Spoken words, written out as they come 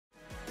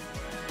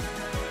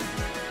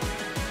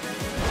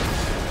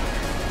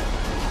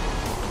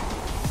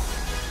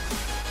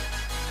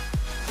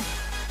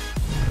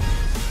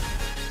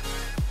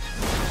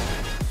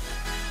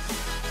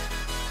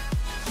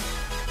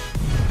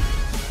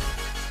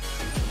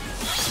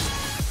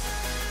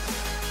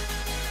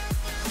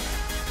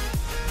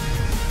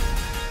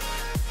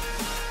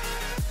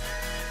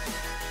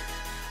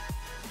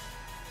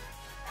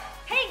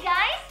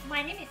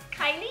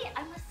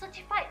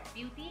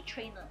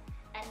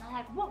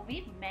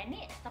with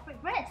many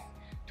separate brands.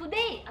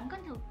 Today, I'm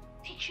going to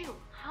teach you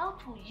how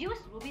to use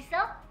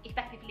RubyCell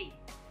effectively.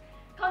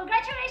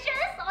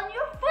 Congratulations on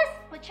your first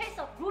purchase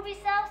of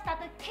RubyCell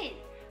Starter Kit.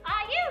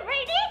 Are you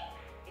ready?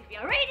 If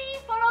you're ready,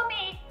 follow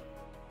me.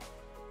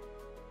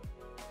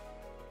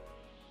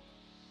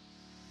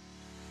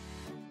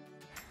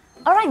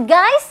 Alright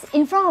guys,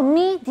 in front of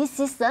me, this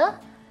is the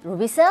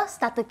RubyCell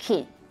Starter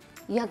Kit.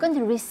 You are going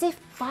to receive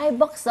 5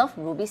 boxes of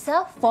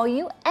RubyCell for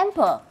you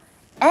Amper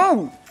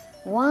and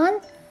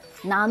 1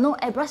 nano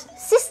airbrush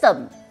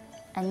system.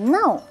 And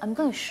now I'm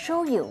going to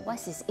show you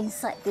what is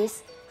inside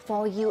this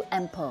for you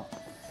Amper.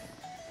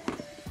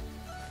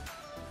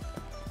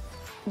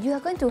 You are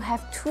going to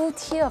have 2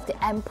 tiers of the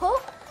Amper.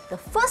 The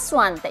first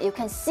one that you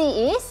can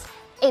see is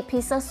 8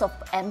 pieces of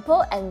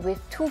Amper and with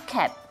 2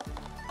 caps.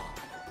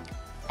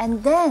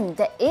 And then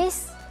there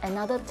is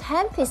another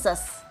 10 pieces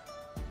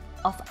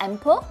of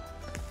Amper.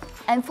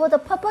 And for the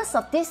purpose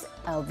of this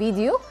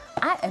video,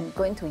 I am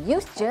going to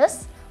use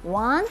just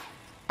 1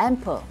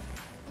 Amper.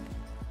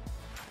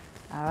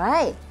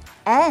 Alright,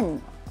 and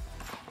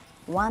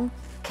 1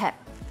 cap.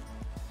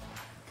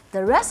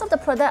 The rest of the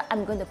product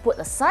I'm going to put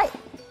aside.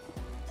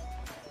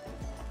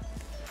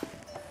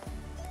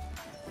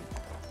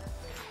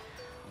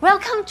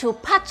 Welcome to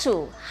part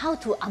 2, how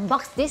to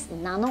unbox this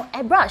nano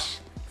airbrush.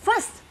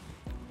 First,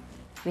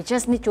 we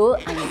just need to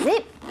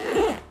unzip.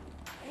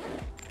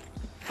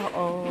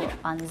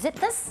 Unzip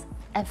this.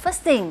 And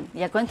first thing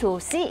you're going to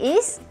see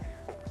is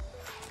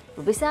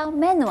RubyCell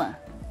manual.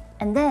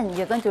 And then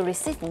you're going to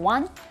receive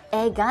 1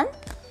 air gun.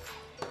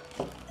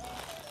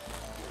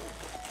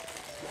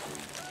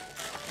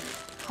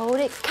 Hold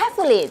it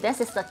carefully. This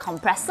is the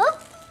compressor.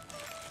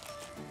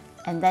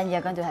 And then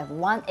you're going to have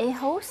 1 air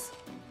hose,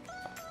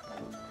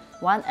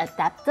 1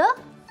 adapter,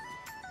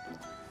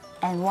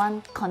 and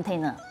 1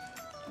 container.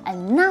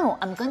 And now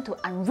I'm going to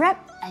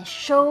unwrap and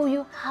show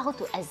you how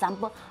to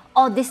assemble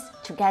all this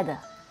together.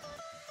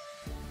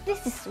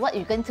 This is what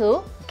you're going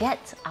to get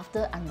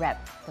after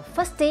unwrap. The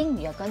first thing,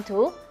 you're going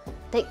to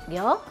take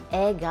your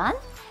air gun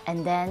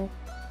and then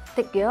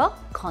take your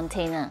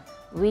container.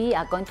 We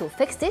are going to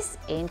fix this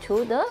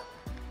into the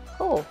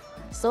hole.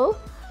 So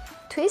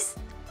twist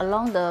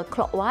along the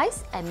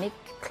clockwise and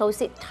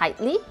close it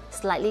tightly,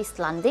 slightly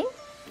slanting.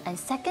 And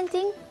second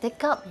thing,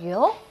 take up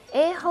your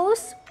air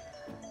hose.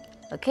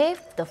 Okay,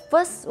 the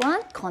first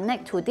one,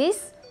 connect to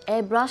this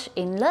airbrush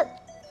inlet.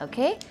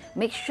 Okay,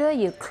 make sure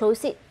you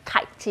close it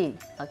tightly.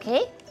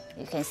 Okay,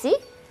 you can see.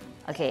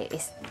 Okay,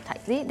 it's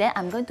tightly. Then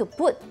I'm going to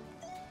put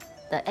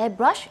the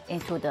airbrush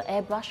into the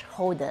airbrush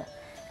holder,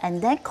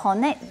 and then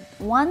connect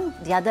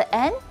the other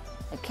end.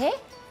 Okay,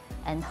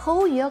 and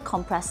hold your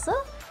compressor.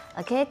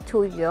 Okay,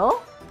 to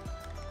your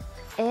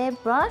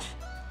airbrush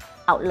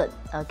outlet.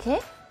 Okay.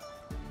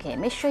 Okay,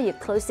 make sure you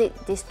close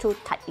these two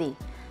tightly.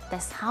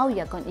 That's how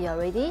your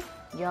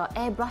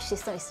airbrush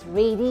system is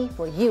ready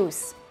for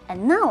use.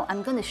 And now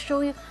I'm going to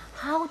show you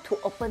how to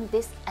open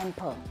this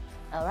Amper.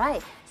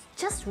 Alright,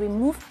 just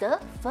remove the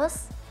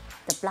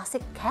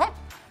plastic cap.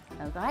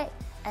 Alright,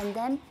 and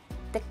then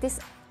take this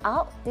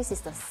out. This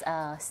is the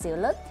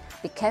sealant.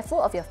 Be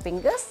careful of your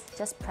fingers.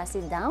 Just press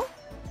it down.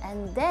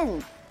 And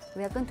then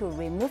we are going to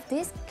remove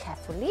this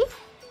carefully.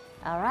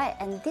 Alright,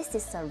 and this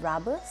is a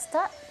rubber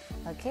stud.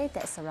 Okay,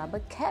 that's a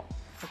rubber cap.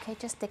 Okay,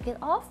 just take it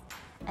off.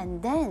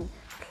 And then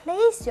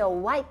place your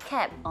white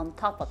cap on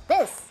top of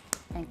this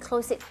and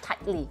close it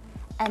tightly.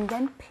 And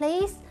then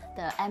place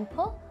the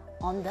Amper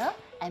on the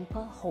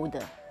Amper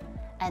holder.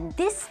 And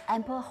this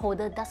Amper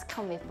holder does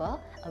come with a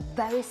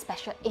very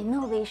special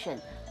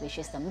innovation, which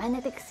is the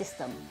magnetic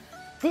system.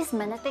 This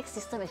magnetic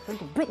system is going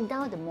to break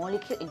down the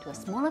molecule into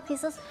smaller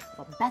pieces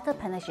for better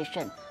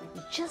penetration.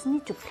 You just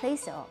need to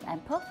place your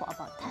Amper for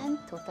about 10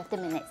 to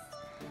 15 minutes.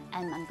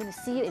 And I'm going to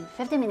see you in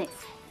 15 minutes.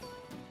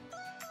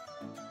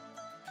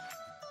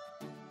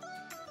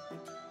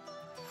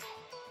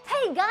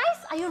 Hey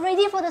guys, are you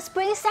ready for the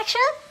spraying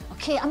section?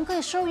 Okay, I'm going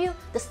to show you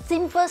the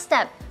simple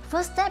step.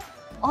 First step,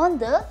 on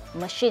the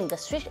machine, the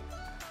switch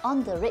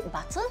on the red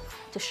button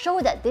to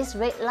show that this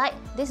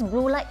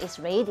blue light is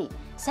ready.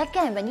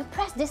 Second, when you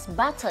press this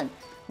button,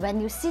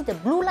 when you see the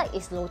blue light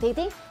is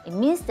rotating, it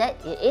means that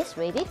it is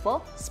ready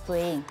for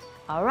spraying.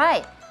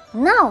 Alright,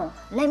 now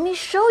let me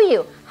show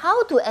you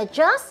how to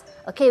adjust.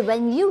 Okay,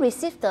 when you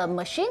receive the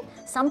machine,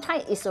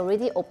 sometimes it's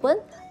already open.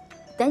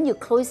 Then you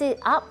close it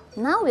up.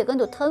 Now we're going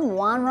to turn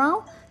 1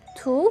 round,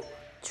 2,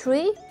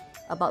 3,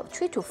 about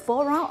 3 to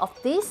 4 rounds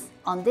of this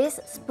on this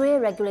spray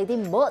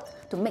regulating board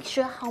to make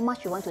sure how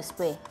much you want to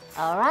spray.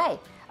 Alright,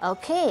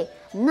 okay,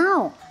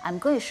 now I'm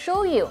going to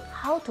show you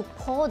how to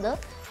pour the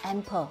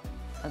Amper.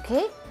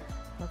 Okay,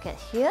 look at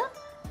here.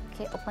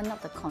 Okay, open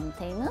up the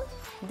container.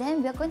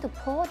 Then we're going to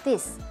pour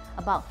this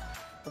about,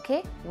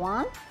 okay,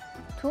 1,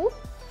 2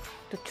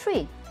 to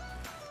 3.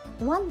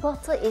 1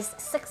 bottle is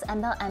 6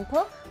 ml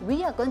Amper.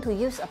 We are going to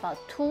use about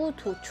 2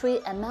 to 3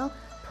 ml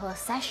per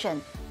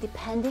session,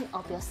 depending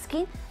on your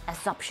skin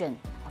absorption.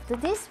 After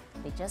this,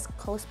 we just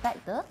close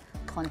back the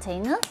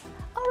container.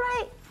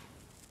 Alright.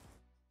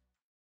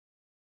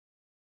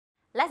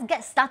 Let's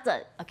get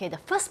started. Okay, the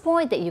first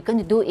point that you're going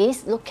to do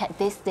is look at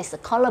this. This is the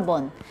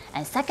collarbone,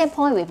 and second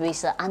point, which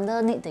is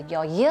underneath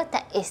your ear,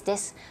 that is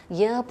this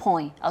ear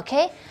point.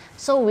 Okay,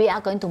 so we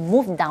are going to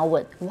move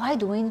downward. Why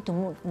do we need to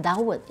move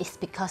downward? It's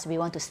because we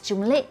want to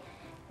stimulate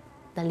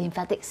the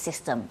lymphatic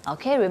system.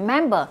 Okay,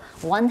 remember,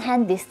 one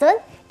hand distance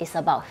is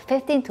about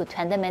 15 to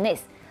 20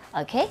 minutes.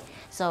 Okay,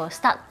 so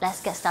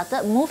let's get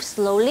started. Move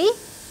slowly,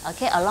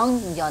 okay,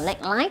 along your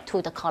neckline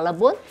to the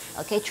collarbone.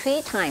 Okay,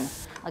 3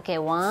 times. Okay,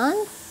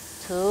 1,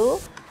 2,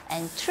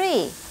 and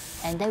 3.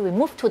 And then we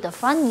move to the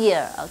front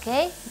ear.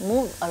 Okay,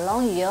 move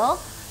along your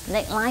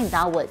neckline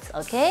downwards.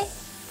 Okay,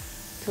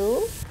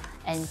 2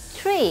 and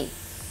 3.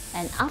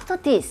 And after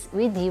this,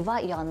 we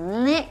divide your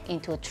neck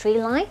into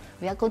 3 lines.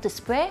 We are going to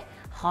spread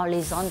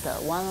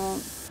horizontal.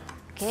 1,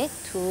 okay,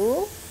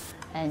 2,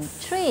 and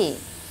 3.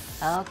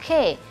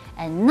 Okay,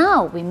 and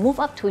now we move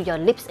up to your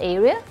lips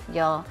area,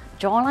 your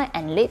jawline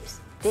and lips.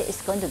 There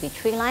is going to be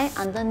 3 lines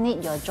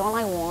underneath your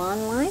jawline,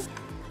 1 line.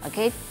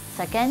 Okay,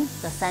 second,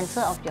 the center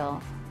of your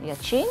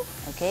chin.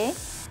 Okay,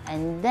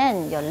 and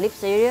then your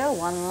lips area,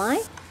 1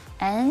 line.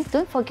 And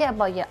don't forget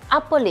about your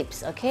upper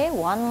lips. Okay,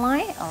 1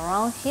 line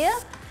around here.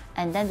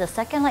 And then the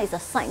second line is the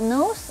side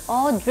nose,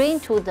 all drain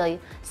to the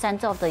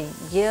center of the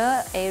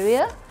ear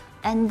area.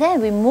 And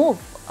then we move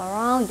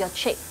around your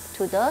cheek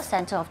to the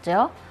center of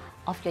your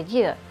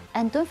ear.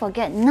 And don't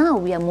forget, now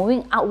we are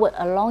moving outward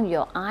along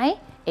your eye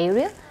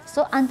area.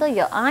 So under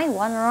your eye,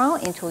 1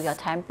 round into your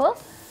temple.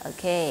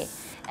 Okay,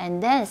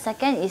 and then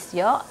second is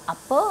your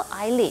upper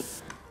eyelid.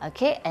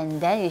 Okay,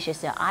 and then which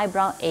is your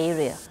eyebrow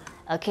area.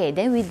 Okay,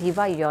 then we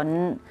divide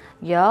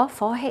your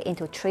forehead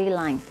into 3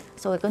 lines.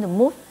 So we're going to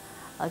move,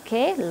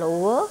 okay,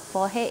 lower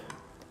forehead,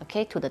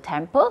 okay, to the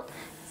temple,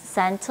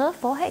 center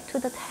forehead to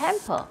the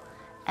temple,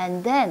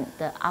 and then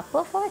the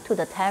upper forehead to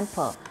the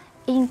temple.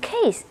 In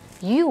case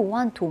you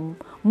want to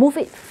move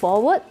it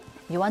forward,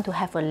 you want to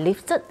have a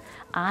lifted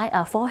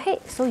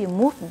forehead, so you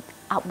move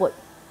upward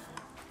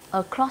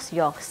across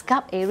your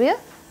scalp area,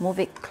 move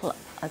it,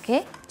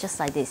 okay, just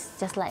like this,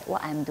 just like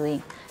what I'm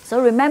doing.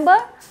 So remember,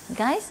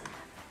 guys,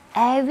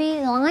 every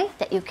line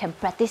that you can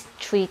practice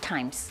 3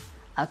 times.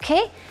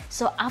 Okay,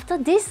 so after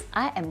this,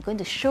 I am going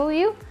to show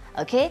you.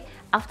 Okay,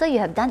 after you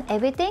have done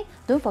everything,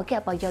 don't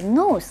forget about your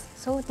nose.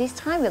 So this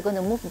time we're going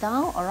to move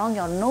down around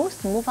your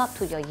nose, move up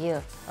to your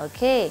ear.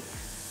 Okay,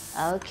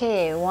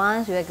 okay,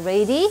 once you're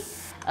ready,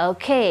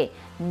 okay,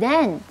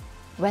 then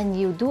when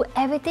you do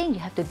everything, you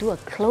have to do a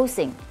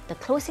closing. The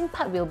closing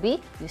part will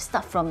be, you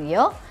start from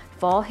your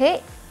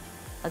forehead,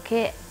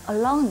 okay,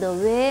 along the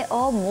way,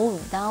 or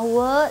move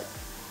downward,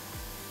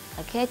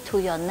 okay, to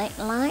your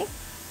neckline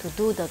to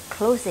do the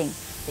closing,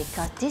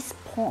 because this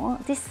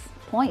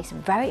point is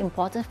very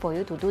important for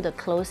you to do the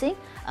closing,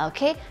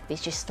 okay,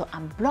 which is to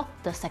unblock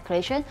the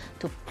circulation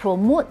to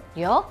promote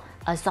your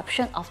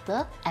absorption of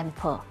the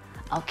ample.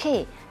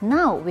 Okay,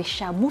 now we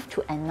shall move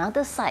to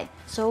another side.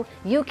 So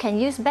you can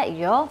use back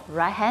your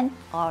right hand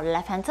or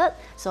left-handed.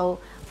 So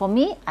for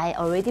me, I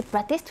already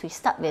practiced. We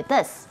start with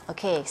this.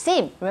 Okay,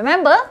 same.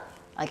 Remember,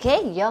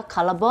 okay, your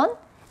collarbone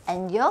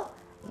and your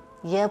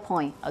ear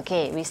point.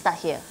 Okay, we start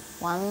here.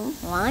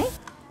 1 line.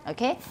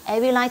 Okay,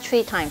 every line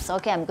 3 times.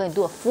 Okay, I'm going to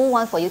do a full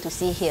one for you to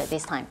see here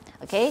this time.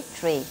 Okay,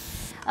 3.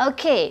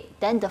 Okay,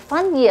 then the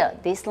front ear,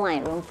 this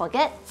line, don't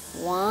forget.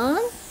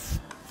 1,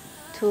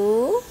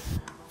 2,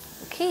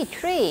 okay,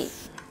 3.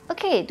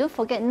 Okay, don't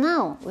forget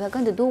now, we are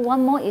going to do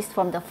one more, is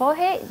from the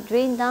forehead,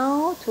 drain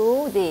down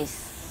to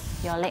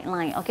this, your leg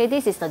line. Okay,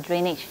 this is the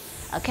drainage.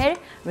 Okay,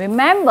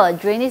 remember,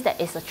 drainage,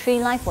 that is a 3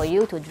 line for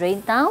you to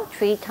drain down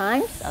 3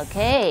 times.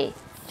 Okay,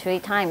 3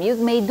 times. You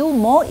may do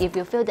more if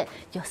you feel that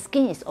your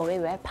skin is already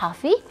very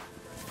puffy.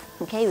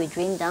 Okay, we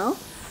drain down.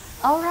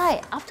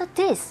 Alright, after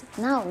this,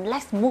 now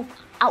let's move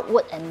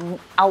outward and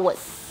outward.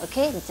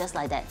 Okay, just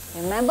like that.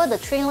 Remember the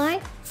 3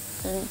 line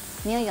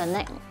near your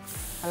neck,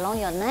 along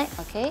your neck.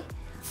 Okay,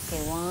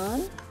 okay,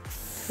 1,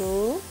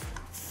 2,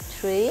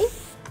 3.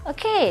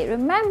 Okay,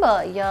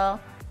 remember your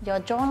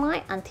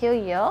jawline until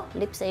your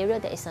lips area,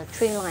 there is a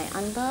 3 line.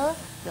 Under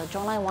your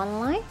jawline, 1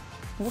 line.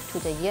 Move to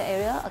the ear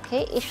area.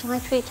 Okay, each line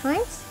 3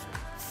 times.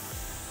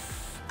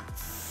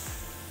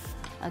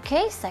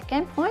 Okay,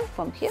 second point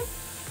from here.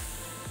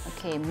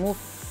 Okay, move.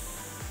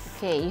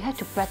 Okay, you have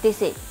to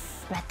practice it.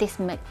 Practice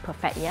make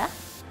perfect, yeah?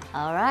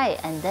 Alright,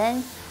 and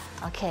then,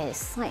 okay,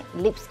 side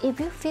lips.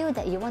 If you feel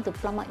that you want to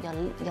plump up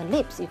your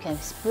lips, you can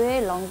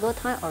spray longer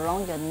time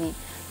around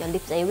your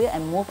lips area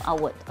and move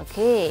outward.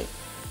 Okay,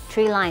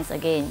 3 lines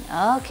again.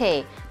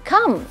 Okay,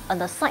 come on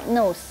the side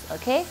nose.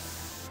 Okay,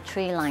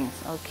 3 lines.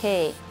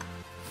 Okay.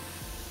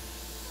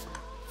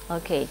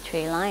 Okay,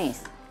 3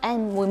 lines.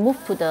 And we move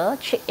to the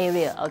cheek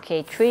area.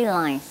 Okay, 3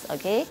 lines.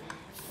 Okay.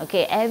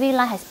 Okay, every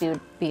line has to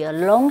be a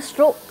long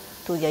stroke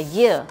to your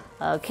ear.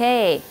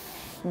 Okay.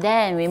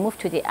 Then we move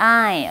to the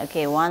eye.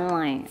 Okay, 1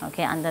 line.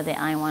 Okay, under the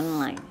eye, 1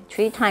 line.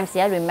 3 times,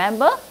 yeah,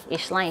 remember?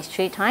 Each line is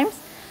 3 times.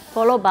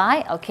 Followed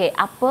by, okay,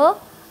 upper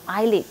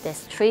eyelid.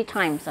 That's 3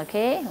 times.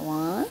 Okay,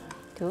 1,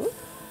 2,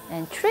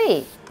 and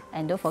 3.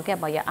 And don't forget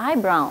about your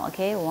eyebrow.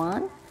 Okay,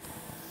 1,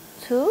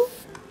 2,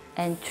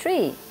 and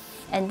 3.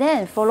 And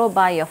then followed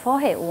by your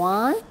forehead.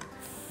 1,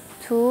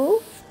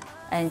 2,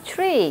 and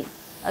 3.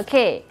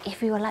 Okay,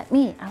 if you are like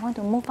me, I want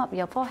to move up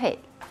your forehead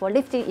for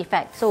lifting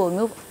effect. So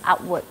we'll move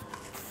upward.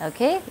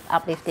 Okay,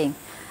 uplifting.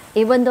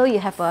 Even though you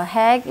have a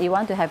hair, you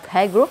want to have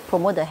hair growth,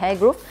 promote the hair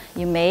growth,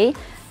 you may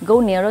go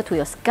nearer to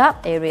your scalp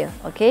area.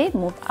 Okay,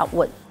 move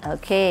upward.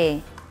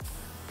 Okay.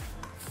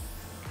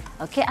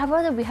 Okay,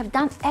 after we have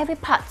done every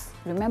part.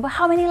 Remember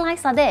how many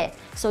lines are there?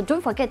 So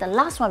don't forget the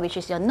last one, which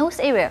is your nose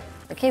area.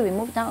 Okay, we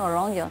move down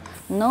around your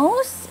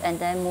nose and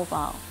then move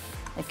out.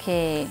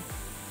 Okay.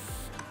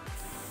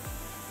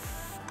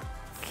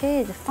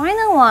 Okay, the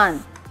final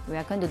one. We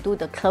are going to do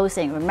the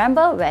closing.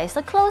 Remember, where is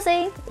the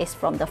closing? It's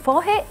from the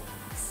forehead.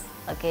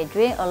 Okay,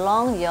 drain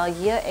along your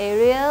ear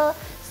area.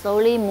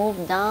 Slowly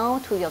move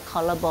down to your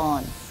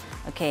collarbone.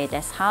 Okay,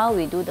 that's how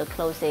we do the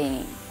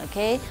closing.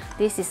 Okay,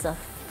 this is a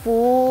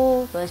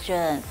full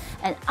version.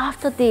 And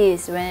after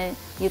this, when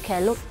you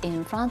can look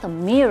in front of the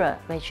mirror,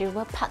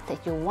 whichever part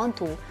that you want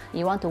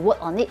to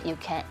work on it, you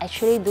can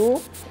actually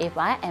do. If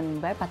I am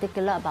very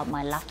particular about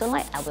my laughter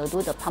line, I will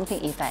do the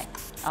pumping effect.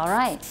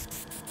 Alright.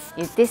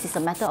 If this is a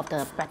matter of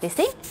the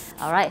practicing,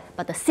 alright,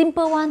 but the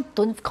simple one,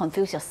 don't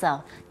confuse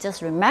yourself.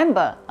 Just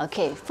remember,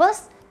 okay,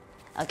 first,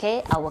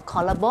 okay, our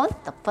collarbone,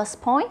 the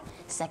first point.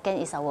 Second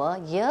is our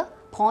ear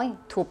point,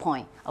 2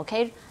 point.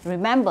 Okay,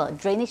 remember,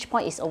 drainage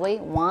point is always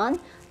 1,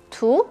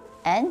 2,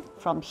 and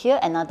from here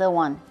another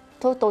 1.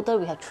 So total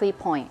we have 3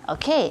 points.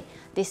 Okay,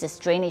 this is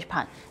drainage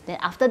part. Then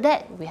after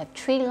that, we have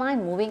 3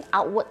 lines moving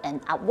outward, and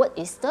outward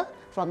is the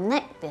from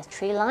neck. There's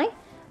 3 lines.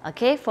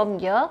 Okay, from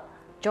your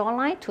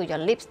jawline to your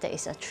lips, there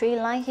is a 3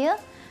 line here,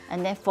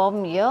 and then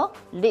from your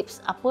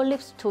lips, upper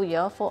lips to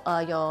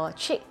your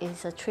cheek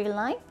is a 3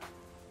 line.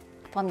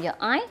 From your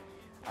eye,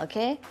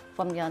 okay,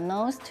 from your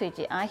nose to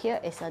the eye here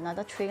is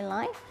another 3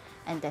 line,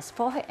 and there's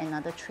forehead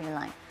another 3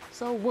 line.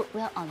 So work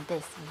well on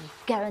this.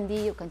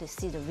 Guarantee you're going to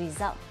see the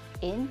result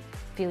in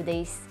few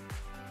days.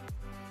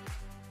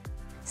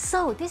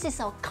 So this is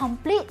our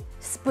complete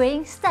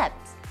spraying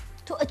steps.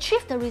 To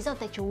achieve the result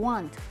that you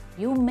want,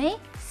 you may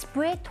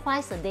spray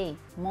twice a day,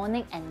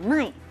 morning and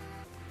night.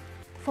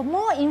 For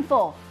more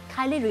info,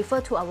 kindly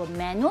refer to our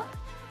manual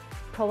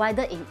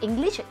provided in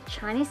English,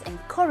 Chinese and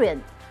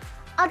Korean.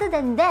 Other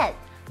than that,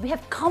 we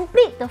have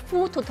completed the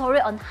full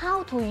tutorial on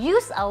how to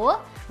use our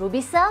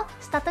RubyCell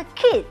Starter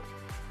Kit.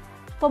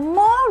 For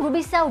more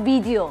RubyCell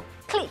video,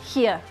 click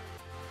here.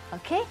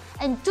 Okay?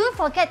 And don't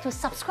forget to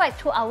subscribe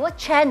to our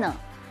channel.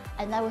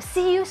 And I will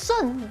see you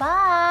soon.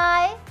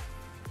 Bye!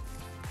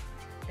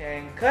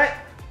 And cut!